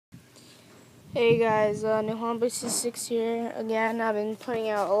Hey guys, New Homeboy C6 here again. I've been putting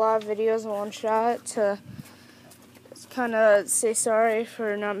out a lot of videos in one shot to kind of say sorry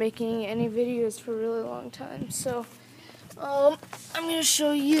for not making any videos for a really long time. So, I'm going to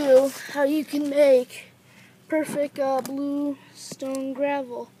show you how you can make perfect blue stone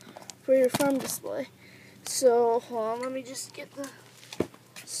gravel for your farm display. So, hold on, let me just get the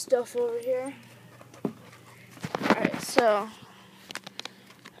stuff over here. Alright, so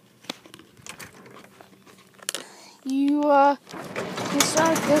you can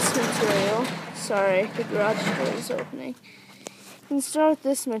start with this material. Sorry, the garage door is opening. You can start with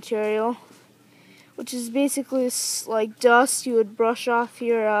this material, which is basically like dust you would brush off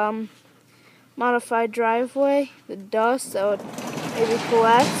your modified driveway. The dust that would maybe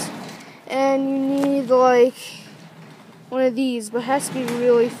collect. And you need like one of these, but it has to be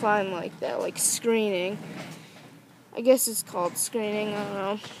really fine like that, like screening. I guess it's called screening, I don't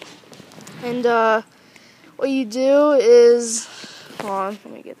know. And what you do is, hold on,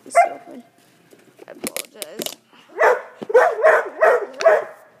 let me get this open. I apologize.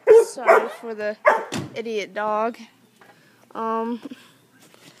 Sorry for the idiot dog.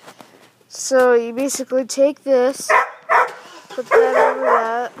 So you basically take this, put that over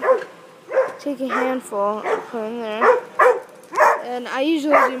that, take a handful and put in there. And I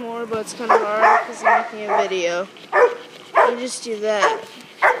usually do more, but it's kind of hard because I'm making a video. You just do that.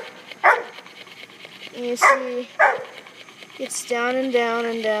 And you see, it's down and down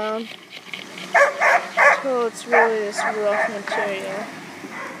and down until it's really this rough material.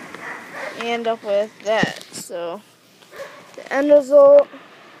 You end up with that. So the end result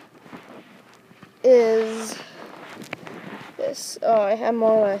is this. Oh, I have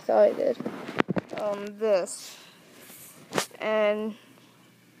more than I thought I did. This. And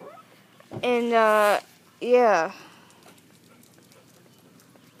yeah.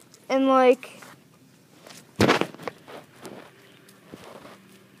 And like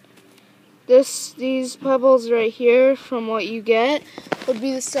these pebbles right here, from what you get, would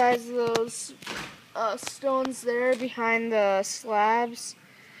be the size of those stones there behind the slabs.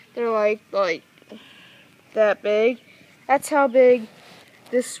 They're like that big. That's how big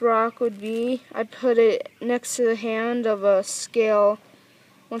this rock would be. I put it next to the hand of a scale,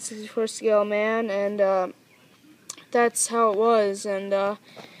 1/64 scale man, and that's how it was. And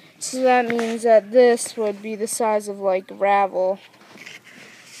so that means that this would be the size of like gravel.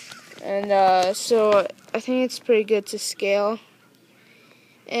 And so I think it's pretty good to scale.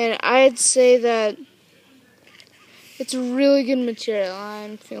 And I'd say that it's a really good material.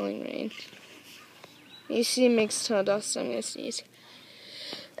 I'm feeling rain. You see it makes a ton of dust. I'm going to sneeze.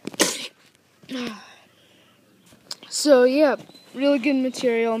 So yeah, really good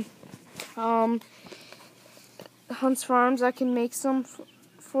material. Hunt's Farms, I can make some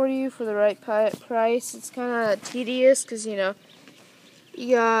for you for the right price. It's kind of tedious because, you know,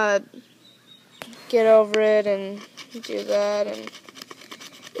 you gotta get over it and do that, and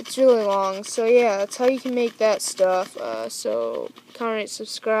it's really long. So yeah, that's how you can make that stuff. So comment,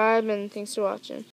 subscribe, and thanks for watching.